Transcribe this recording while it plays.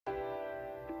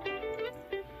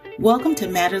Welcome to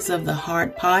Matters of the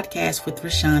Heart podcast with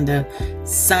Rashonda,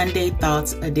 Sunday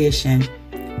Thoughts edition.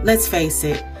 Let's face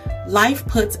it, life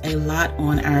puts a lot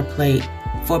on our plate,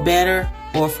 for better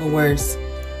or for worse.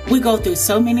 We go through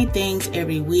so many things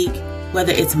every week,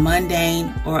 whether it's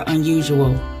mundane or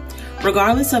unusual.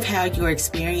 Regardless of how your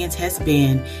experience has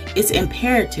been, it's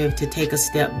imperative to take a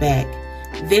step back.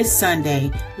 This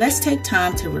Sunday, let's take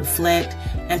time to reflect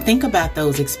and think about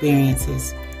those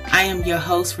experiences. I am your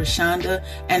host, Rashonda,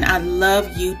 and I'd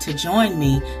love you to join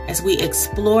me as we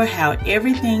explore how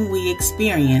everything we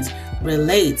experience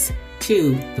relates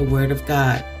to the Word of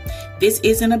God. This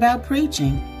isn't about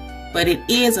preaching, but it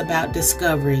is about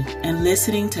discovery and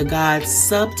listening to God's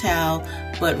subtle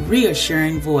but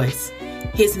reassuring voice.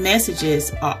 His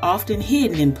messages are often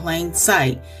hidden in plain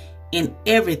sight in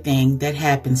everything that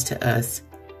happens to us,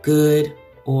 good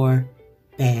or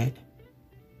bad.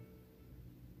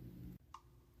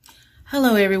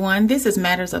 Hello, everyone. This is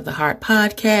Matters of the Heart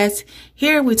podcast.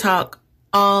 Here we talk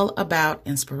all about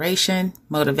inspiration,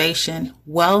 motivation,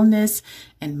 wellness,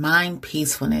 and mind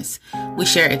peacefulness. We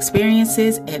share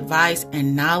experiences, advice,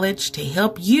 and knowledge to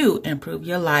help you improve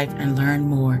your life and learn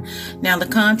more. Now, the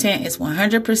content is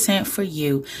 100% for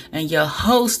you, and your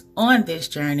host on this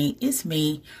journey is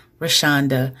me,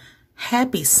 Rashonda.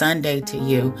 Happy Sunday to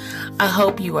you. I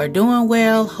hope you are doing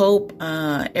well. Hope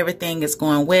everything is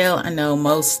going well. I know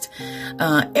most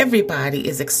everybody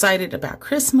is excited about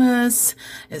Christmas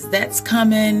as that's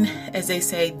coming, as they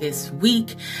say, this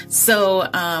week. So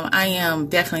I am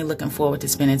definitely looking forward to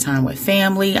spending time with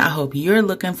family. I hope you're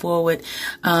looking forward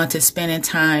to spending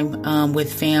time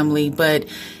with family. But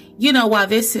you know, while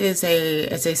this is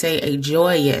as they say, a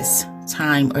joyous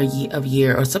time of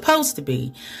year, or supposed to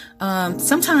be,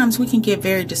 sometimes we can get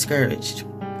very discouraged,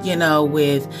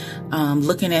 with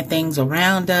looking at things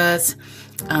around us.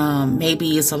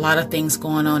 Maybe it's a lot of things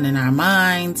going on in our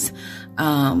minds.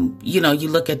 You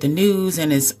look at the news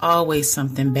and it's always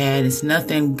something bad. It's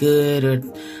nothing good or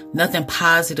nothing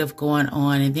positive going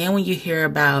on. And then when you hear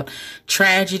about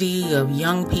tragedy of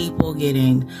young people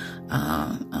getting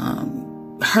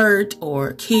hurt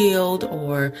or killed,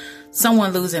 or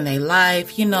someone losing their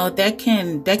life, that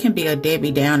can be a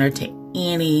Debbie Downer to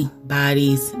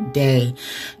anybody's day.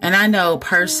 And I know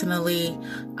personally,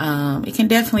 it can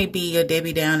definitely be a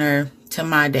Debbie Downer to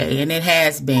my day, and it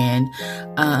has been.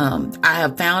 I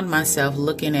have found myself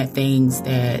looking at things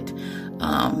that,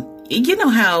 you know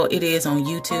how it is on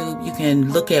YouTube. You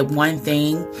can look at one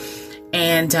thing,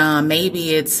 and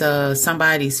maybe it's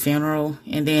somebody's funeral,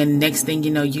 and then next thing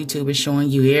you know, YouTube is showing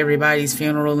you everybody's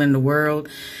funeral in the world.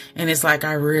 And it's like,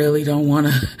 I really don't want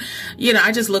to,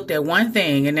 I just looked at one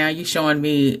thing and now you're showing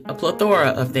me a plethora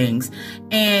of things.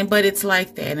 But it's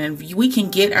like that. And we can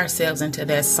get ourselves into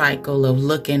that cycle of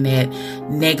looking at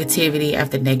negativity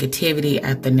after negativity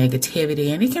after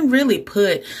negativity. And it can really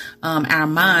put our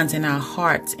minds and our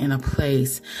hearts in a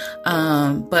place.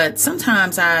 But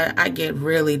sometimes I get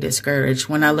really discouraged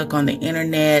when I look on the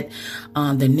internet,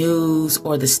 the news,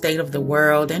 or the state of the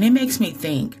world. And it makes me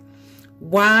think,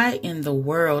 why in the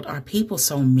world are people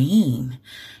so mean?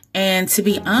 And to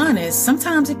be honest,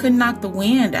 sometimes it could knock the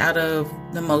wind out of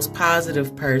the most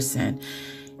positive person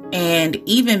and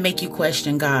even make you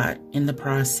question God in the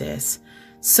process.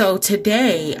 So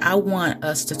today, I want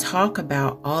us to talk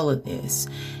about all of this.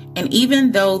 And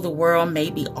even though the world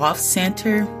may be off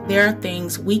center, there are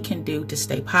things we can do to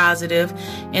stay positive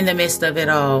in the midst of it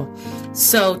all.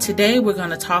 So today we're going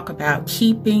to talk about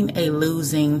keeping a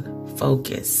losing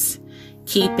focus.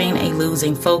 Keeping a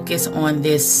losing focus on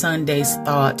this Sunday's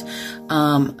Thought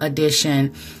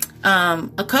edition.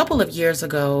 A couple of years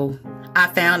ago, I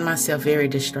found myself very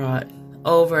distraught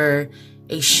over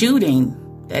a shooting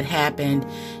that happened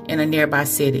in a nearby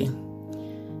city.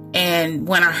 And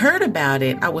when I heard about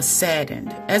it, I was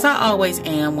saddened, as I always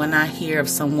am when I hear of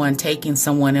someone taking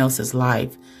someone else's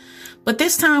life. But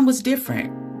this time was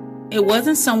different. It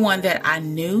wasn't someone that I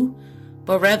knew,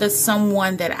 but rather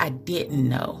someone that I didn't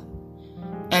know.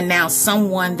 And now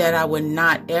someone that I would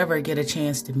not ever get a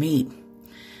chance to meet.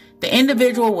 The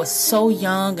individual was so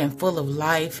young and full of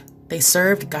life. They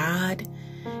served God,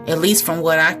 at least from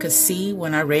what I could see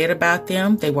when I read about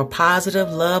them. They were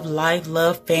positive, loved life,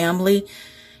 loved family,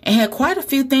 and had quite a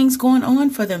few things going on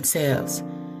for themselves.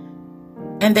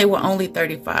 And they were only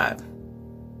 35,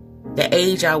 the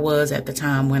age I was at the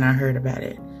time when I heard about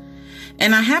it.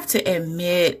 And I have to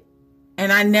admit,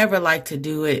 and I never like to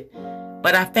do it,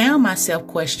 but I found myself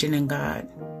questioning God.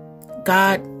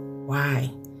 God, why?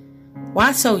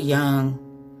 Why so young?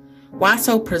 Why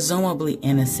so presumably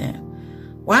innocent?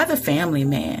 Why the family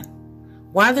man?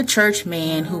 Why the church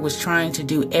man who was trying to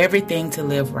do everything to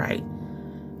live right?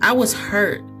 I was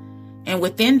hurt And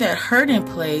within that hurting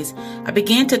place, I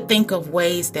began to think of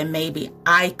ways that maybe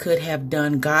I could have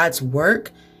done God's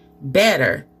work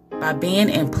better by being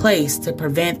in place to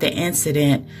prevent the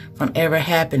incident from ever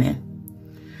happening,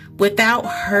 without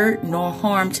hurt nor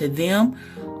harm to them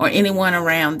or anyone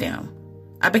around them.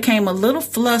 I became a little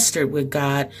flustered with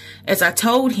God as I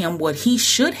told him what he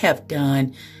should have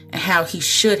done and how he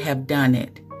should have done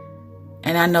it.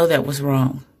 And I know that was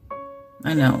wrong.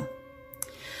 I know.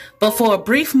 But for a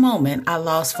brief moment, I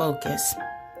lost focus.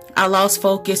 I lost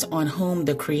focus on whom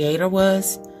the Creator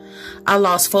was. I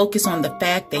lost focus on the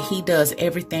fact that he does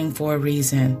everything for a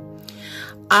reason.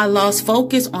 I lost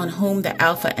focus on whom the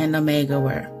Alpha and Omega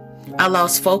were. I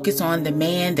lost focus on the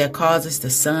man that causes the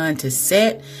sun to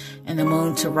set and the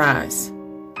moon to rise.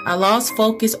 I lost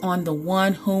focus on the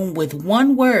one whom with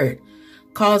one word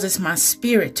causes my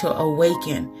spirit to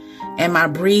awaken and my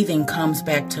breathing comes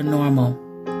back to normal.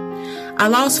 I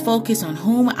lost focus on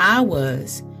whom I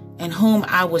was and whom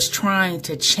I was trying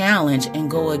to challenge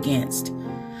and go against.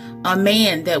 A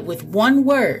man that with one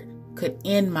word could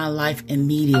end my life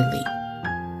immediately.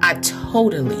 I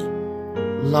totally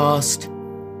lost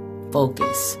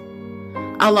focus.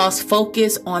 I lost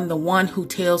focus on the one who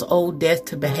tells old death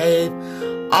to behave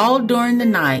all during the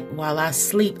night while I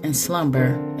sleep and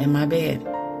slumber in my bed.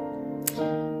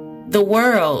 The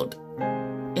world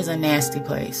is a nasty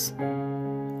place.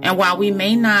 And while we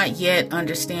may not yet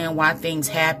understand why things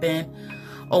happen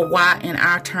or why in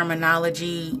our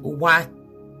terminology, why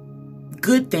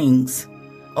good things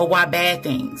or why bad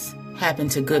things happen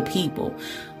to good people,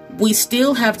 we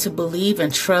still have to believe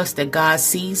and trust that God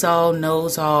sees all,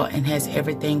 knows all, and has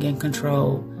everything in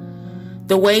control.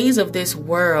 The ways of this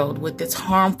world with its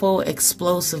harmful,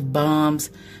 explosive bombs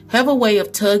have a way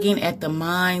of tugging at the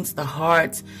minds, the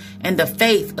hearts, and the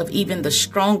faith of even the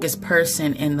strongest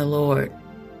person in the Lord.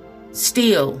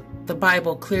 Still, the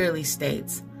Bible clearly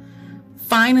states,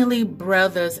 finally,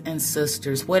 brothers and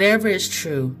sisters, whatever is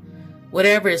true,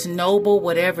 whatever is noble,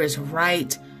 whatever is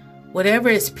right, whatever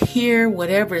is pure,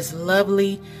 whatever is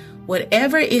lovely,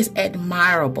 whatever is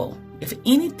admirable, if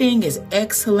anything is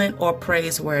excellent or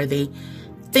praiseworthy,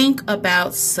 think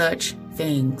about such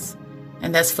things.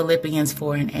 And that's Philippians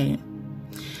 4:8.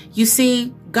 You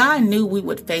see, God knew we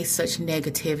would face such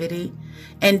negativity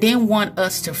and didn't want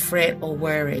us to fret or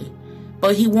worry.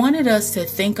 But he wanted us to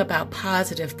think about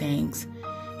positive things.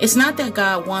 It's not that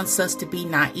God wants us to be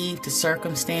naive to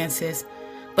circumstances,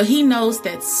 but he knows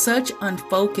that such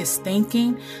unfocused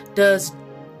thinking does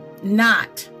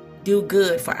not do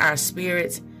good for our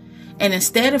spirits. And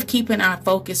instead of keeping our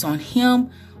focus on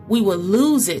him, we will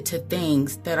lose it to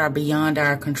things that are beyond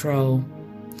our control.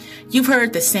 You've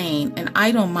heard the saying, an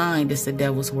idle mind is the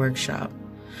devil's workshop.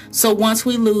 So once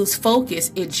we lose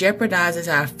focus, it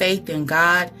jeopardizes our faith in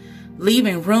God,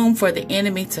 leaving room for the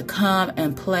enemy to come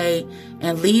and play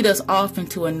and lead us off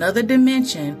into another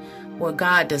dimension where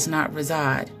God does not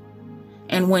reside.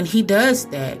 And when he does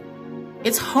that,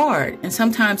 it's hard and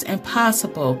sometimes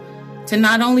impossible to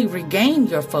not only regain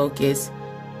your focus,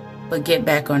 but get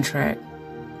back on track.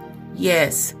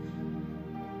 Yes,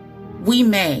 we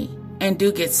may and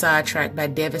do get sidetracked by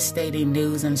devastating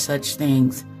news and such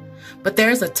things, but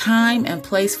there's a time and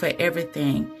place for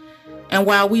everything. And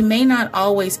while we may not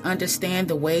always understand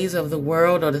the ways of the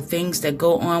world or the things that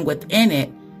go on within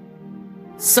it,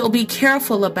 so be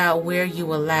careful about where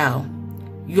you allow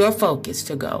your focus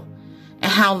to go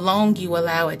and how long you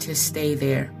allow it to stay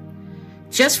there.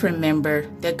 Just remember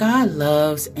that God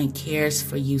loves and cares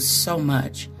for you so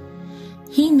much.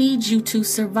 He needs you to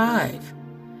survive.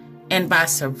 And by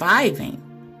surviving,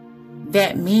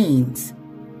 that means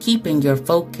keeping your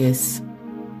focus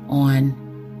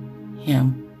on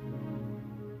him.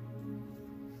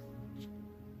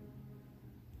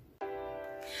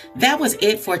 That was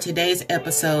it for today's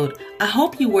episode. I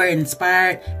hope you were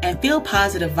inspired and feel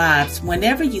positive vibes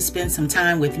whenever you spend some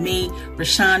time with me,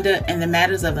 Rashonda, and the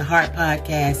Matters of the Heart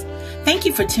podcast. Thank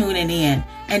you for tuning in.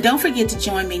 And don't forget to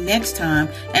join me next time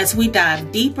as we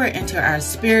dive deeper into our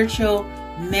spiritual,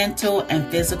 mental,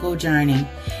 and physical journey.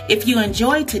 If you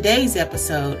enjoyed today's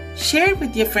episode, share it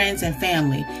with your friends and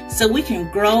family so we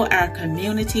can grow our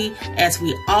community as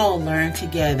we all learn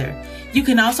together. You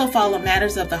can also follow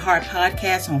Matters of the Heart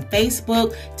podcast on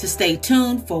Facebook to stay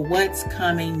tuned for what's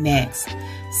coming next.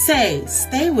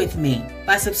 Stay with me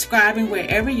by subscribing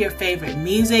wherever your favorite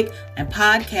music and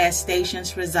podcast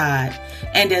stations reside.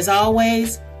 And as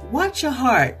always, watch your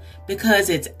heart because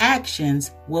its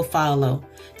actions will follow.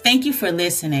 Thank you for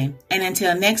listening. And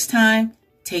until next time,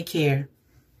 take care.